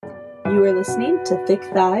You are listening to Thick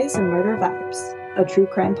Thighs and Murder Vibes, a true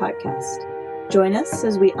crime podcast. Join us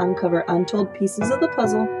as we uncover untold pieces of the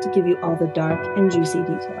puzzle to give you all the dark and juicy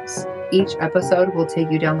details. Each episode will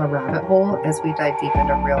take you down the rabbit hole as we dive deep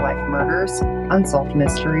into real-life murders, unsolved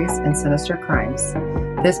mysteries, and sinister crimes.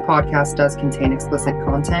 This podcast does contain explicit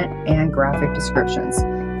content and graphic descriptions.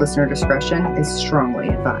 Listener discretion is strongly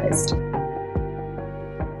advised.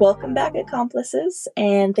 Welcome back, accomplices,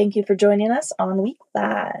 and thank you for joining us on week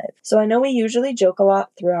 5. So I know we usually joke a lot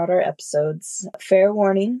throughout our episodes. Fair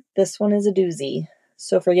warning, this one is a doozy,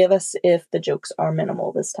 so forgive us if the jokes are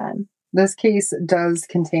minimal this time. This case does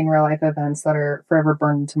contain real-life events that are forever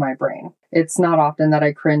burned into my brain. It's not often that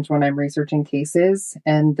I cringe when I'm researching cases,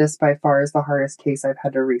 and this by far is the hardest case I've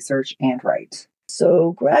had to research and write.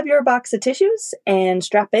 So grab your box of tissues and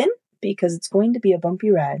strap in, because it's going to be a bumpy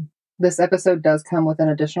ride. This episode does come with an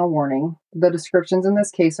additional warning. The descriptions in this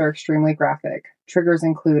case are extremely graphic. Triggers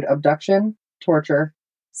include abduction, torture,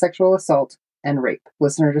 sexual assault, and rape.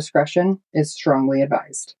 Listener discretion is strongly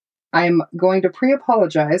advised. I'm going to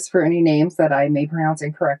pre-apologize for any names that I may pronounce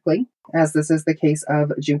incorrectly, as this is the case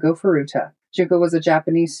of Junko Furuta. Junko was a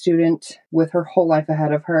Japanese student with her whole life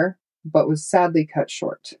ahead of her, but was sadly cut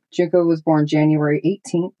short. Junko was born January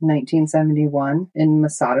 18, 1971 in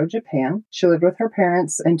Masato, Japan. She lived with her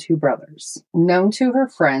parents and 2 brothers. Known to her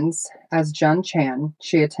friends as Jun-chan,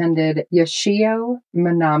 she attended Yashio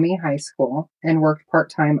Minami High School and worked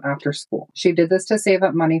part-time after school. She did this to save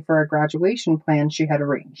up money for a graduation plan she had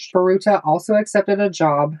arranged. Furuta also accepted a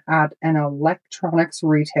job at an electronics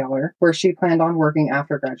retailer where she planned on working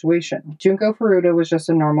after graduation. Junko Furuta was just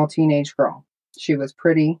a normal teenage girl. She was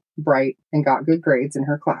pretty, bright, and got good grades in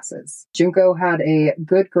her classes. Junko had a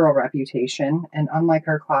good girl reputation, and unlike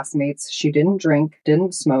her classmates, she didn't drink,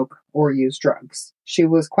 didn't smoke, or use drugs. She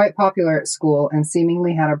was quite popular at school and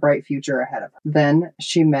seemingly had a bright future ahead of her. Then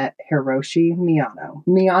she met Hiroshi Miyano.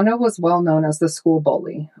 Miyano was well known as the school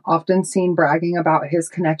bully, often seen bragging about his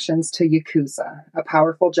connections to Yakuza, a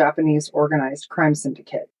powerful Japanese organized crime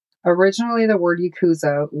syndicate. Originally, the word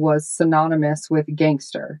Yakuza was synonymous with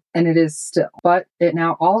gangster, and it is still, but it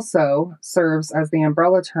now also serves as the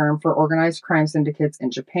umbrella term for organized crime syndicates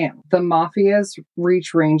in Japan. The mafia's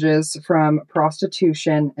reach ranges from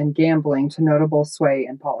prostitution and gambling to notable sway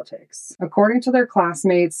in politics. According to their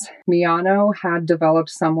classmates, Miyano had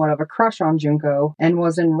developed somewhat of a crush on Junko and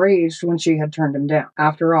was enraged when she had turned him down.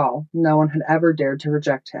 After all, no one had ever dared to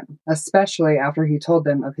reject him, especially after he told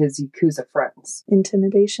them of his Yakuza friends.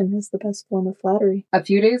 Intimidation is the best form of flattery. A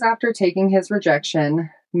few days after taking his rejection,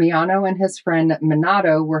 Miyano and his friend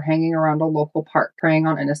Minato were hanging around a local park, preying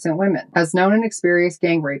on innocent women. As known and experienced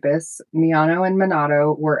gang rapists, Miyano and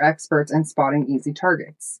Minato were experts in spotting easy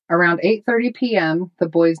targets. Around 8:30 p.m., the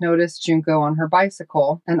boys noticed Junko on her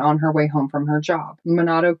bicycle and on her way home from her job.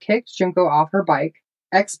 Minato kicked Junko off her bike,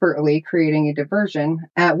 expertly creating a diversion,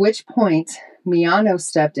 at which point Miyano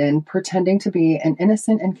stepped in, pretending to be an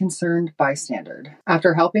innocent and concerned bystander.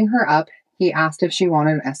 After helping her up, he asked if she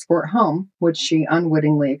wanted an escort home, which she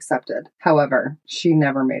unwittingly accepted. However, she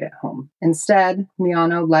never made it home. Instead,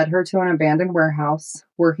 Miyano led her to an abandoned warehouse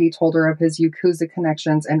where he told her of his Yakuza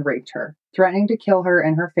connections and raped her, threatening to kill her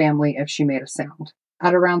and her family if she made a sound.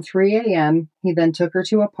 At around 3 a.m., he then took her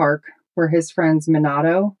to a park where his friends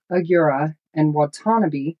Minato, Agura, and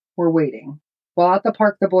Watanabe were waiting. While at the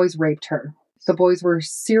park, the boys raped her. The boys were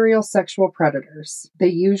serial sexual predators. They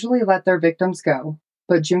usually let their victims go,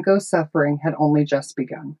 but Junko's suffering had only just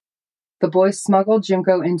begun. The boys smuggled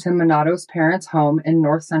Junko into Minato's parents' home in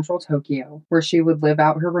north-central Tokyo, where she would live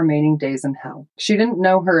out her remaining days in hell. She didn't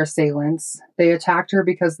know her assailants. They attacked her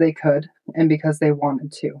because they could, and because they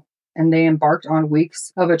wanted to. And they embarked on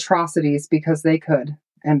weeks of atrocities because they could,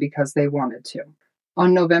 and because they wanted to.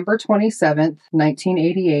 On November 27,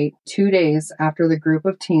 1988, 2 days after the group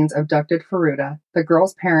of teens abducted Furuta, the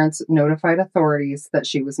girl's parents notified authorities that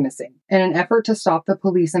she was missing. In an effort to stop the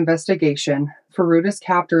police investigation, Furuta's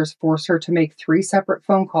captors forced her to make 3 separate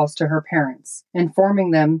phone calls to her parents,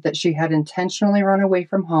 informing them that she had intentionally run away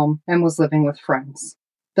from home and was living with friends.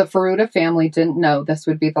 The Furuta family didn't know this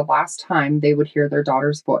would be the last time they would hear their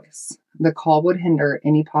daughter's voice. The call would hinder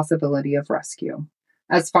any possibility of rescue.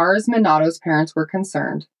 As far as Minato's parents were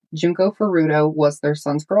concerned, Junko Furuta was their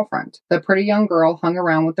son's girlfriend. The pretty young girl hung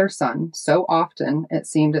around with their son so often it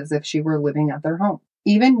seemed as if she were living at their home.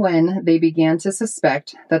 Even when they began to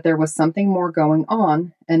suspect that there was something more going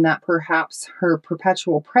on and that perhaps her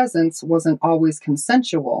perpetual presence wasn't always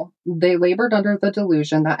consensual, they labored under the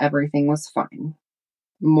delusion that everything was fine.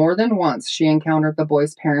 More than once, she encountered the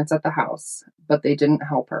boys' parents at the house, but they didn't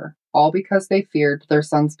help her, all because they feared their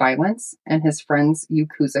son's violence and his friend's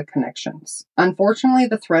Yakuza connections. Unfortunately,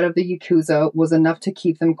 the threat of the Yakuza was enough to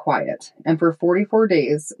keep them quiet, and for 44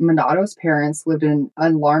 days, Minato's parents lived in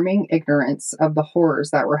alarming ignorance of the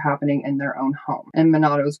horrors that were happening in their own home. And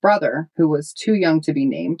Minato's brother, who was too young to be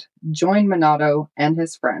named, joined Minato and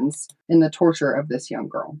his friends in the torture of this young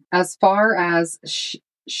girl. As far as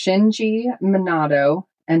Shinji Minato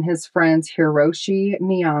and his friends Hiroshi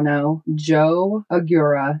Miyano, Joe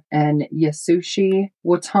Agura, and Yasushi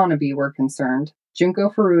Watanabe were concerned,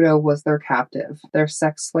 Junko Furuta was their captive, their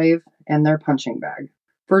sex slave, and their punching bag.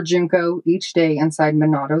 For Junko, each day inside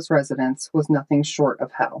Minato's residence was nothing short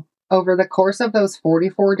of hell. Over the course of those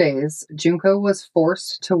 44 days, Junko was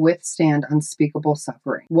forced to withstand unspeakable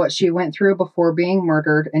suffering. What she went through before being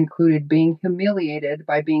murdered included being humiliated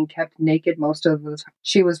by being kept naked most of the time.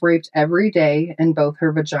 She was raped every day in both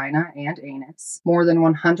her vagina and anus. More than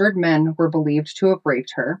 100 men were believed to have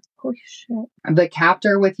raped her. Holy shit. The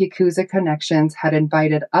captor with Yakuza connections had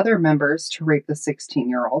invited other members to rape the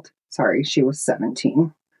 16-year-old. Sorry, she was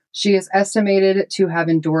 17. She is estimated to have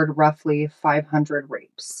endured roughly 500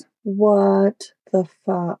 rapes. What the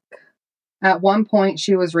fuck? At one point,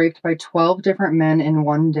 she was raped by 12 different men in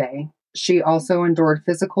one day. She also endured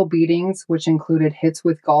physical beatings, which included hits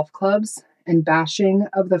with golf clubs and bashing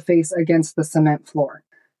of the face against the cement floor.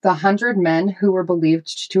 The 100 men who were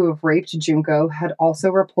believed to have raped Junko had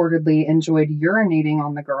also reportedly enjoyed urinating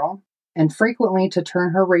on the girl, and frequently to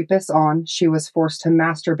turn her rapists on, she was forced to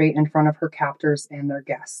masturbate in front of her captors and their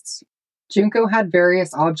guests. Junko had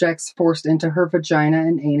various objects forced into her vagina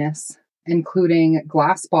and anus, including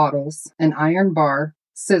glass bottles, an iron bar,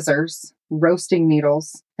 scissors, roasting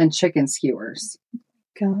needles, and chicken skewers.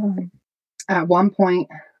 God. At one point,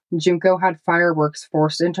 Junko had fireworks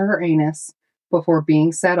forced into her anus before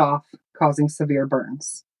being set off, causing severe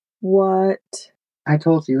burns. What? I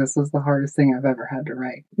told you this was the hardest thing I've ever had to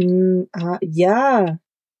write. Yeah.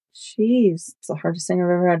 Jeez. It's the hardest thing I've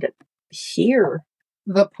ever had to hear.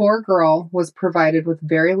 The poor girl was provided with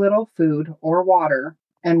very little food or water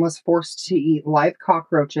and was forced to eat live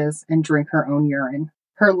cockroaches and drink her own urine.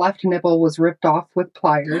 Her left nipple was ripped off with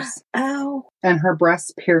pliers. Ow. And her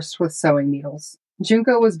breasts pierced with sewing needles.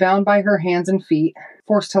 Junko was bound by her hands and feet,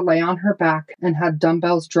 forced to lay on her back, and had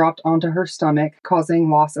dumbbells dropped onto her stomach, causing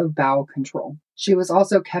loss of bowel control. She was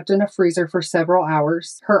also kept in a freezer for several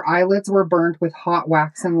hours. Her eyelids were burned with hot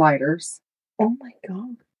wax and lighters. Oh my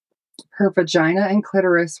God. Her vagina and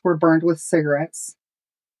clitoris were burned with cigarettes.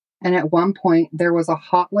 And at one point, there was a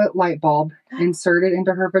hot lit light bulb inserted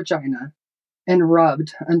into her vagina and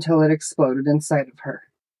rubbed until it exploded inside of her.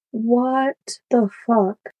 What the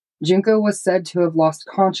fuck? Junko was said to have lost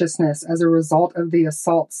consciousness as a result of the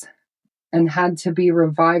assaults and had to be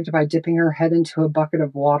revived by dipping her head into a bucket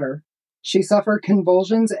of water. She suffered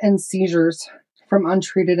convulsions and seizures from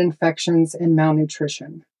untreated infections and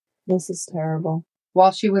malnutrition. This is terrible.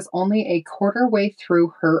 While she was only a quarter way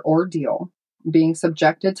through her ordeal, being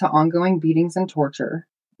subjected to ongoing beatings and torture,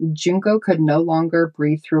 Junko could no longer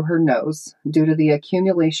breathe through her nose due to the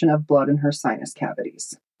accumulation of blood in her sinus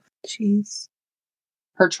cavities. Jeez.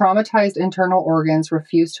 Her traumatized internal organs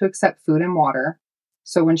refused to accept food and water,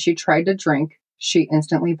 so when she tried to drink, she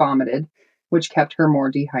instantly vomited, which kept her more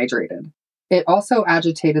dehydrated. It also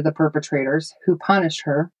agitated the perpetrators, who punished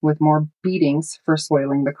her with more beatings for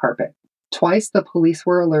soiling the carpet. Twice the police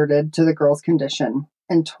were alerted to the girl's condition,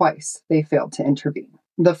 and twice they failed to intervene.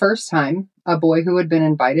 The first time, a boy who had been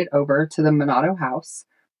invited over to the Minato house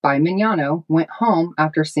by Miyano went home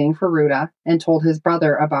after seeing Furuta and told his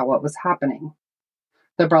brother about what was happening.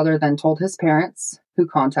 The brother then told his parents, who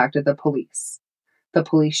contacted the police. The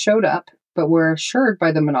police showed up, but were assured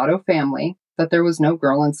by the Minato family that there was no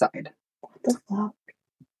girl inside. What the fuck?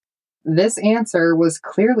 This answer was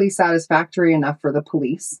clearly satisfactory enough for the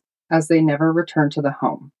police, as they never returned to the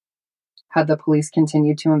home. Had the police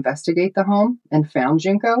continued to investigate the home and found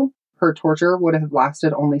Junko, her torture would have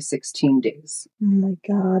lasted only 16 days. Oh my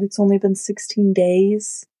God, it's only been 16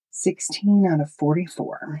 days? 16 out of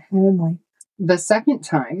 44. Oh my. The second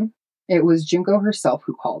time, it was Junko herself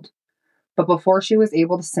who called. But before she was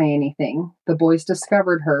able to say anything, the boys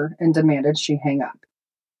discovered her and demanded she hang up.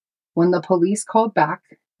 When the police called back,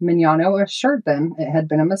 Miyano assured them it had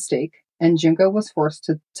been a mistake, and Junko was forced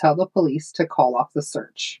to tell the police to call off the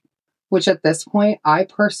search. Which at this point, I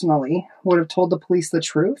personally would have told the police the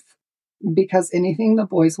truth, because anything the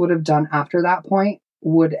boys would have done after that point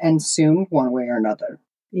would end soon one way or another.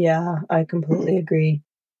 Yeah, I completely agree.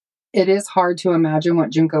 It is hard to imagine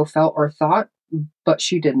what Junko felt or thought, but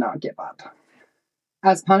she did not give up.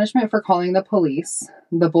 As punishment for calling the police,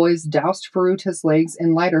 the boys doused Furuta's legs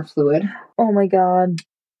in lighter fluid. Oh my God.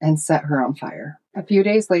 And set her on fire. A few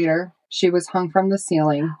days later, she was hung from the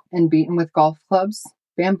ceiling and beaten with golf clubs,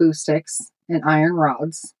 bamboo sticks, and iron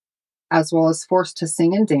rods, as well as forced to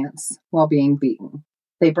sing and dance while being beaten.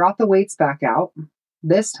 They brought the weights back out,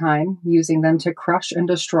 this time using them to crush and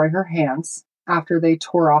destroy her hands after they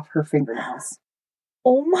tore off her fingernails.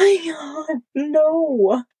 Oh my God,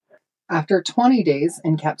 no. After 20 days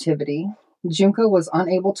in captivity, Junko was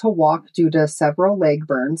unable to walk due to several leg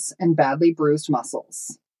burns and badly bruised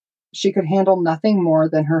muscles. She could handle nothing more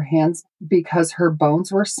than her hands because her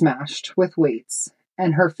bones were smashed with weights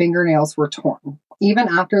and her fingernails were torn. Even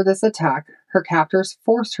after this attack, her captors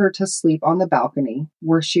forced her to sleep on the balcony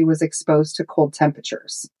where she was exposed to cold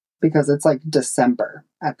temperatures because it's like December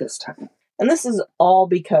at this time. And this is all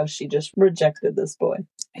because she just rejected this boy.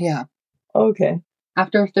 Yeah. Okay.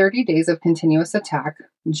 After 30 days of continuous attack,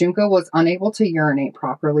 Junko was unable to urinate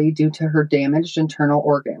properly due to her damaged internal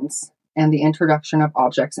organs and the introduction of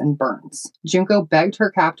objects and burns. Junko begged her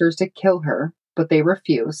captors to kill her, but they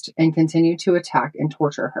refused and continued to attack and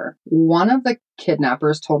torture her. One of the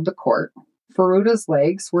kidnappers told the court, Furuta's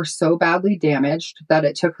legs were so badly damaged that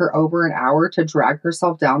it took her over an hour to drag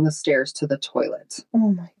herself down the stairs to the toilet.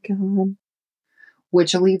 Oh my God.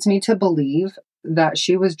 Which leads me to believe that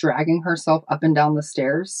she was dragging herself up and down the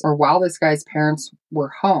stairs, or while this guy's parents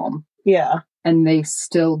were home. Yeah. And they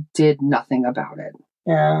still did nothing about it.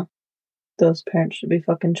 Yeah. Those parents should be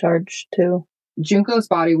fucking charged too. Junko's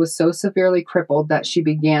body was so severely crippled that she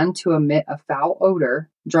began to emit a foul odor,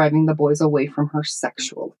 driving the boys away from her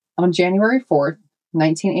sexually. On January 4th,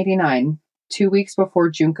 1989, 2 weeks before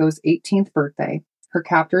Junko's 18th birthday, her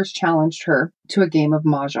captors challenged her to a game of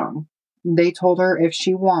mahjong. They told her if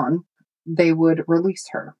she won, they would release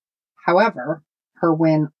her. However, her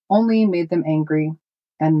win only made them angry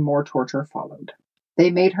and more torture followed.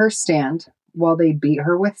 They made her stand while they beat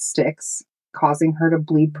her with sticks, causing her to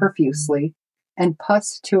bleed profusely, and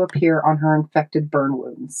pus to appear on her infected burn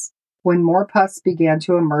wounds. When more pus began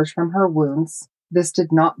to emerge from her wounds, this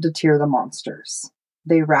did not deter the monsters.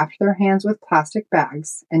 They wrapped their hands with plastic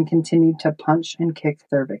bags and continued to punch and kick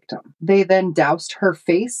their victim. They then doused her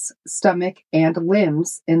face, stomach, and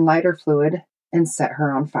limbs in lighter fluid and set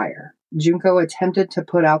her on fire. Junko attempted to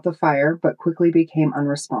put out the fire, but quickly became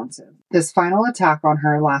unresponsive. This final attack on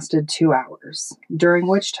her lasted 2 hours, during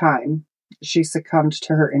which time she succumbed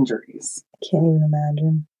to her injuries. Can't even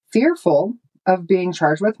imagine. Fearful of being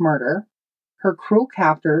charged with murder, her cruel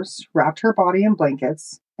captors wrapped her body in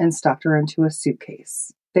blankets and stuffed her into a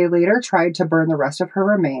suitcase. They later tried to burn the rest of her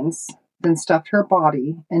remains, then stuffed her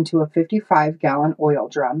body into a 55-gallon oil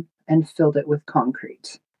drum and filled it with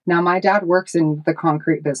concrete. Now, my dad works in the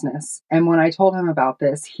concrete business, and when I told him about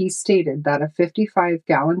this, he stated that a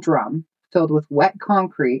 55-gallon drum filled with wet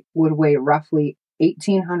concrete would weigh roughly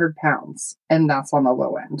 1,800 pounds, and that's on the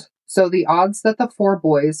low end. So the odds that the 4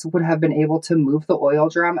 boys would have been able to move the oil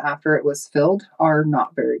drum after it was filled are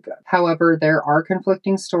not very good. However, there are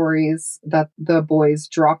conflicting stories that the boys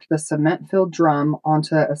dropped the cement-filled drum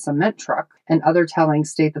onto a cement truck, and other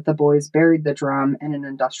tellings state that the boys buried the drum in an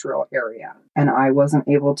industrial area. And I wasn't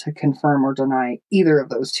able to confirm or deny either of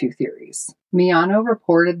those 2 theories. Miyano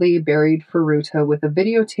reportedly buried Furuta with a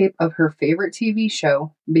videotape of her favorite TV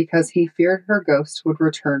show because he feared her ghost would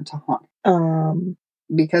return to haunt him.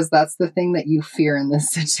 Because that's the thing that you fear in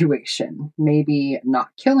this situation. Maybe not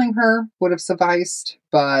killing her would have sufficed,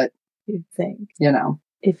 but You'd think. You know.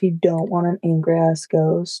 If you don't want an angry ass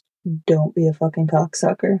ghost, don't be a fucking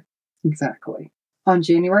cocksucker. Exactly. On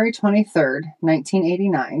January 23rd,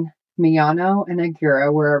 1989, Miyano and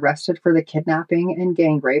Agira were arrested for the kidnapping and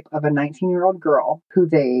gang rape of a 19-year-old girl who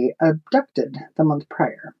they abducted the month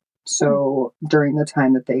prior. So during the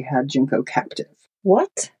time that they had Junko captive.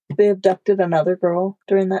 What? They abducted another girl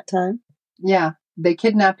during that time? Yeah. They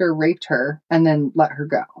kidnapped her, raped her, and then let her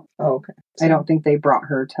go. Oh, okay. I don't think they brought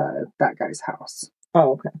her to that guy's house.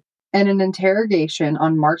 Oh, okay. In an interrogation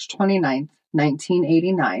on March 29th,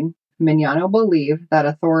 1989, Miyano believed that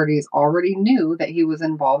authorities already knew that he was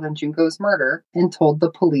involved in Junko's murder and told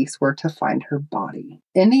the police where to find her body.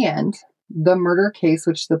 In the end, the murder case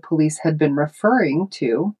which the police had been referring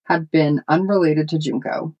to had been unrelated to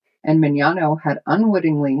Junko, and Miyano had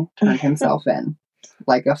unwittingly turned himself in.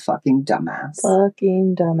 Like a fucking dumbass.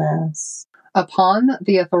 Fucking dumbass. Upon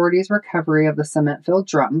the authorities' recovery of the cement-filled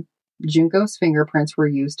drum, Junko's fingerprints were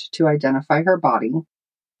used to identify her body,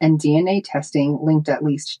 and DNA testing linked at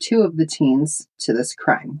least 2 of the teens to this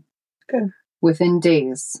crime. Good. Within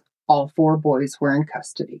days, all 4 boys were in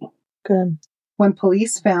custody. Good. When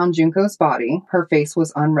police found Junko's body, her face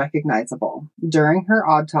was unrecognizable. During her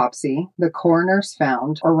autopsy, the coroners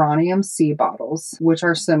found uranium C bottles, which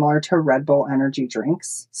are similar to Red Bull energy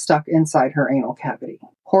drinks, stuck inside her anal cavity.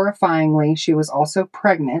 Horrifyingly, she was also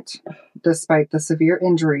pregnant, despite the severe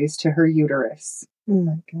injuries to her uterus. Oh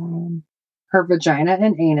my God. Her vagina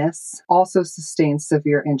and anus also sustained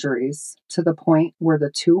severe injuries to the point where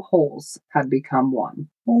the two holes had become one.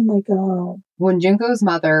 Oh my God. When Junko's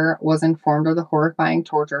mother was informed of the horrifying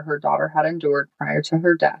torture her daughter had endured prior to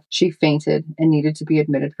her death, she fainted and needed to be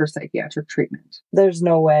admitted for psychiatric treatment. There's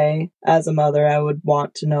no way, as a mother, I would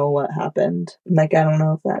want to know what happened. Like, I don't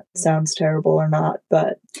know if that sounds terrible or not,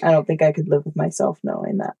 but I don't think I could live with myself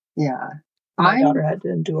knowing that. Yeah. My daughter had to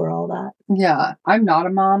endure all that. Yeah. I'm not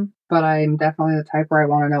a mom, but I'm definitely the type where I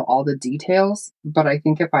want to know all the details. But I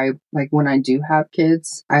think if I, like, when I do have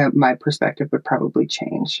kids, my perspective would probably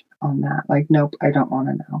change on that. Like, nope, I don't want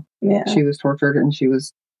to know. Yeah. She was tortured and she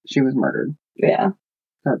was murdered. Yeah.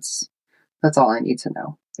 That's all I need to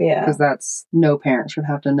know. Yeah. Because no parent should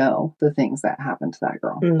have to know the things that happened to that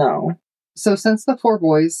girl. No. So since the four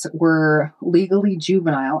boys were legally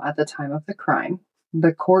juvenile at the time of the crime,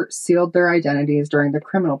 the court sealed their identities during the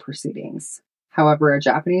criminal proceedings. However, a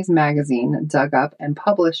Japanese magazine dug up and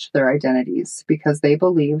published their identities because they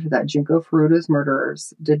believed that Junko Furuta's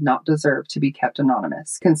murderers did not deserve to be kept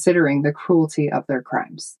anonymous, considering the cruelty of their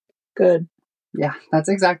crimes. Good. Yeah, that's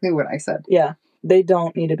exactly what I said. Yeah, they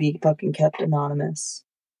don't need to be fucking kept anonymous.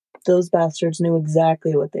 Those bastards knew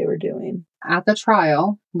exactly what they were doing. At the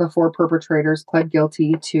trial, the four perpetrators pled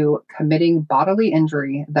guilty to committing bodily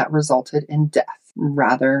injury that resulted in death,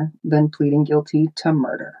 rather than pleading guilty to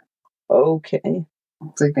murder. Okay.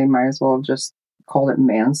 It's like they might as well have just called it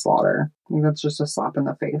manslaughter. I think that's just a slap in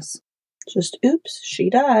the face. Just, oops, she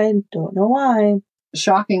died. Don't know why.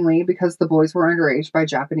 Shockingly, because the boys were underage by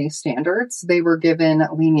Japanese standards, they were given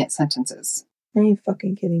lenient sentences. Are you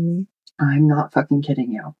fucking kidding me? I'm not fucking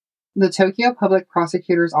kidding you. The Tokyo Public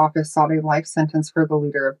Prosecutor's Office sought a life sentence for the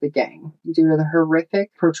leader of the gang due to the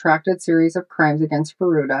horrific, protracted series of crimes against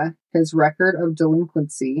Furuta, his record of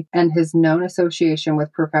delinquency, and his known association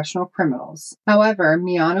with professional criminals. However,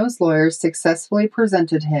 Miyano's lawyers successfully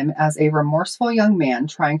presented him as a remorseful young man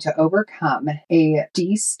trying to overcome a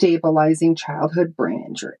destabilizing childhood brain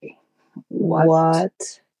injury. What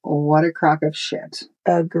a crock of shit.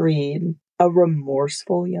 Agreed. A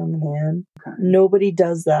remorseful young man. Okay. Nobody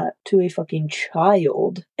does that to a fucking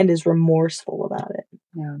child and is remorseful about it.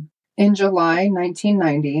 Yeah. In July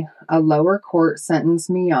 1990, a lower court sentenced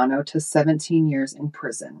Miyano to 17 years in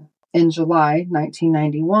prison. In July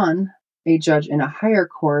 1991, a judge in a higher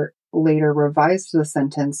court later revised the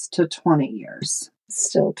sentence to 20 years.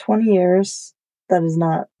 Still 20 years. That is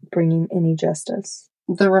not bringing any justice.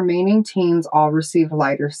 The remaining teens all received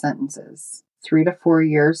lighter sentences. 3 to 4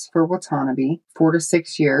 years for Watanabe, 4 to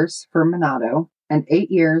 6 years for Minato, and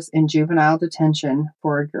 8 years in juvenile detention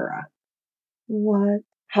for Agura. What?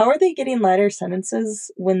 How are they getting lighter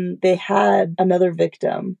sentences when they had another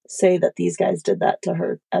victim say that these guys did that to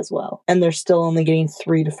her as well? And they're still only getting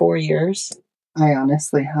 3 to 4 years? I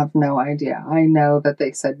honestly have no idea. I know that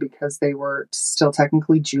they said because they were still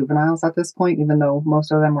technically juveniles at this point, even though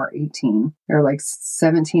most of them were 18. They're like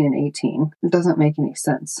 17 and 18. It doesn't make any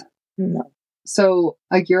sense. No. So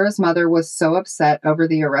Agura's mother was so upset over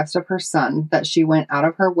the arrest of her son that she went out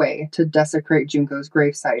of her way to desecrate Junko's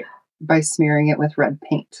gravesite by smearing it with red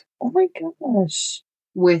paint. Oh my gosh.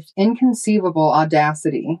 With inconceivable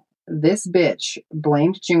audacity, this bitch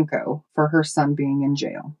blamed Junko for her son being in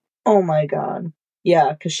jail. Oh my god.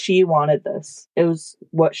 Yeah, because she wanted this. It was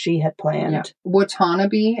what she had planned. Yeah.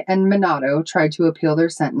 Watanabe and Minato tried to appeal their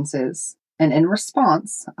sentences, and in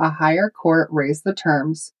response, a higher court raised the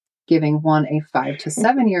terms, giving one a 5 to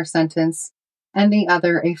 7 year sentence and the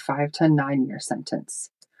other a 5 to 9 year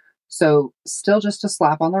sentence. So still just a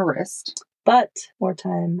slap on the wrist. But more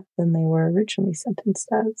time than they were originally sentenced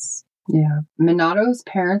as. Yeah. Minato's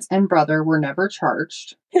parents and brother were never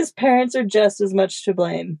charged. His parents are just as much to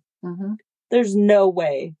blame. Mm-hmm. There's no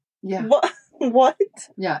way. Yeah. What?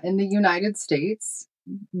 Yeah. In the United States,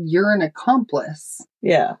 you're an accomplice.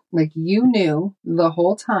 Yeah. Like you knew the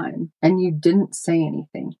whole time and you didn't say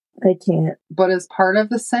anything. I can't. But as part of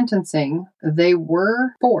the sentencing, they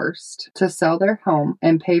were forced to sell their home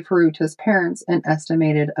and pay Furuta's parents an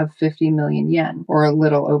estimated of 50 million yen, or a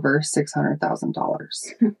little over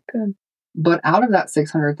 $600,000. Good. But out of that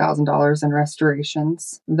 $600,000 in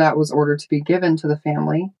restorations that was ordered to be given to the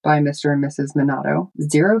family by Mr. and Mrs. Minato,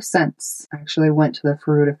 0 cents actually went to the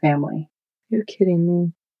Furuta family. You're kidding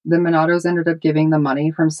me. The Minatos ended up giving the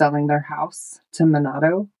money from selling their house to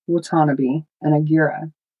Minato, Watanabe, and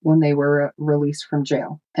Agura, when they were released from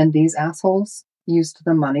jail. And these assholes used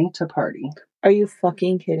the money to party. Are you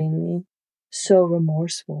fucking kidding me? So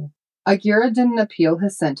remorseful. Aguirre didn't appeal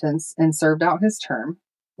his sentence and served out his term.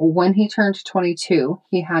 When he turned 22,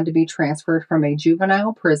 he had to be transferred from a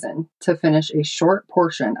juvenile prison to finish a short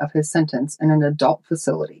portion of his sentence in an adult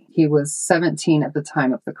facility. He was 17 at the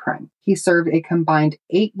time of the crime. He served a combined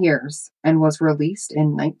 8 years and was released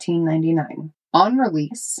in 1999. On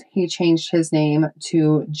release, he changed his name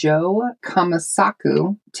to Joe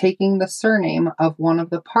Kamisaku, taking the surname of one of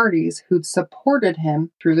the parties who'd supported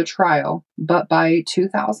him through the trial. But by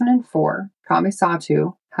 2004,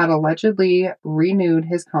 Kamisaku had allegedly renewed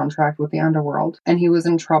his contract with the underworld, and he was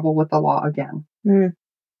in trouble with the law again.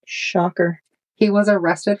 Shocker. He was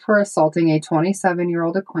arrested for assaulting a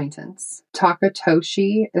 27-year-old acquaintance,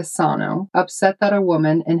 Takatoshi Isano. Upset that a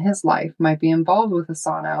woman in his life might be involved with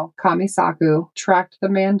Isano, Kamisaku tracked the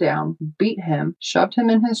man down, beat him, shoved him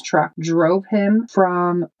in his truck, drove him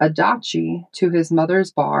from Adachi to his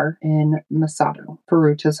mother's bar in Masato,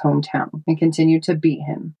 Furuta's hometown, and continued to beat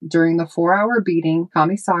him. During the 4-hour beating,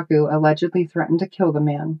 Kamisaku allegedly threatened to kill the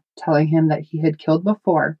man, telling him that he had killed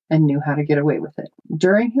before and knew how to get away with it.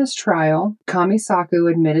 During his trial, Kamisaku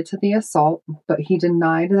admitted to the assault, but he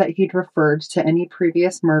denied that he'd referred to any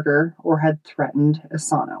previous murder or had threatened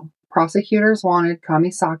Isano. Prosecutors wanted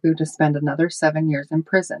Kamisaku to spend another 7 years in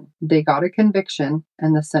prison. They got a conviction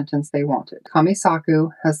and the sentence they wanted.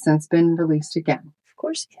 Kamisaku has since been released again. Of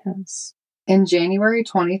course he has. In January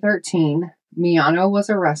 2013, Miyano was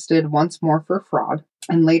arrested once more for fraud,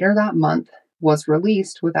 and later that month was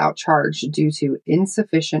released without charge due to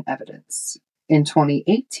insufficient evidence. In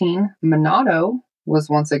 2018, Minato was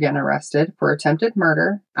once again arrested for attempted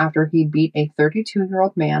murder after he beat a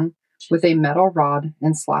 32-year-old man with a metal rod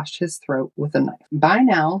and slashed his throat with a knife. By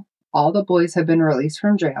now, all the boys have been released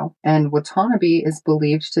from jail, and Watanabe is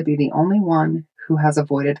believed to be the only one who has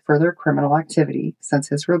avoided further criminal activity since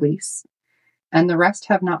his release, and the rest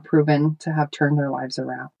have not proven to have turned their lives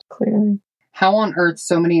around. Clearly. How on earth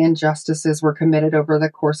so many injustices were committed over the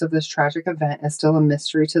course of this tragic event is still a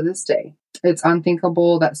mystery to this day. It's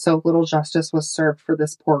unthinkable that so little justice was served for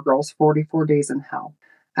this poor girl's 44 days in hell.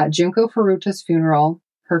 At Junko Furuta's funeral,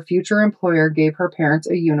 her future employer gave her parents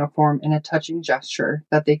a uniform in a touching gesture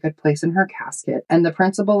that they could place in her casket, and the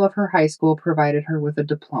principal of her high school provided her with a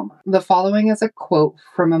diploma. The following is a quote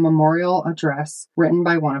from a memorial address written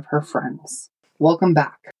by one of her friends. "Welcome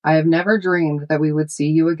back. I have never dreamed that we would see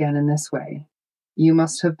you again in this way. You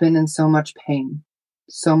must have been in so much pain,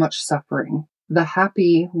 so much suffering. The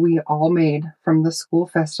happy we all made from the school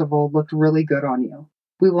festival looked really good on you.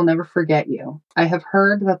 We will never forget you. I have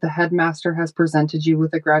heard that the headmaster has presented you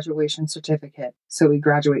with a graduation certificate, so we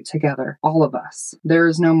graduate together, all of us. There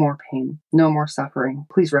is no more pain, no more suffering.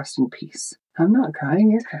 Please rest in peace." I'm not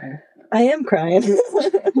crying, you're crying. I am crying.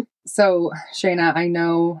 So, Shayna, I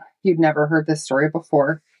know you'd never heard this story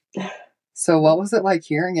before. So what was it like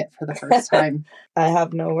hearing it for the first time? I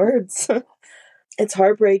have no words. It's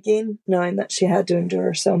heartbreaking knowing that she had to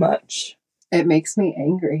endure so much. It makes me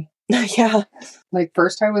angry. Yeah. Like,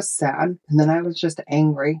 first I was sad, and then I was just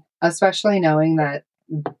angry, especially knowing that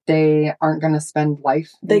they aren't going to spend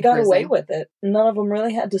life in They got prison. away with it. None of them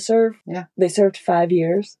really had to serve. Yeah. They served 5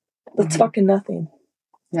 years. That's fucking nothing.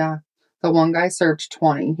 Yeah. The one guy served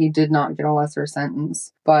 20. He did not get a lesser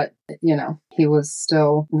sentence, but, you know, he was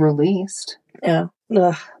still released. Yeah.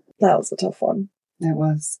 Ugh, that was a tough one. It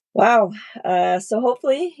was. Wow. So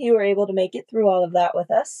hopefully you were able to make it through all of that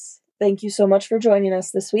with us. Thank you so much for joining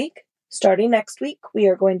us this week. Starting next week, we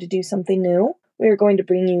are going to do something new. We are going to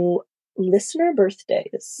bring you listener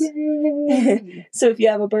birthdays. Yay. So if you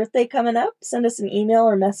have a birthday coming up, send us an email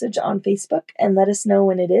or message on Facebook and let us know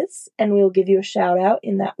when it is, and we'll give you a shout out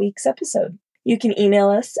in that week's episode. You can email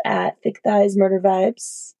us at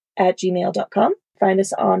thickthighsmurdervibes@gmail.com. Find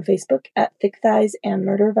us on Facebook at Thick Thighs and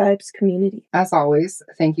Murder Vibes Community. As always,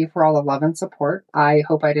 thank you for all the love and support. I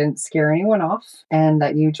hope I didn't scare anyone off, and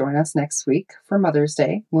that you join us next week for Mother's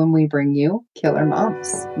Day when we bring you Killer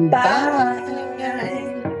Moms. Bye.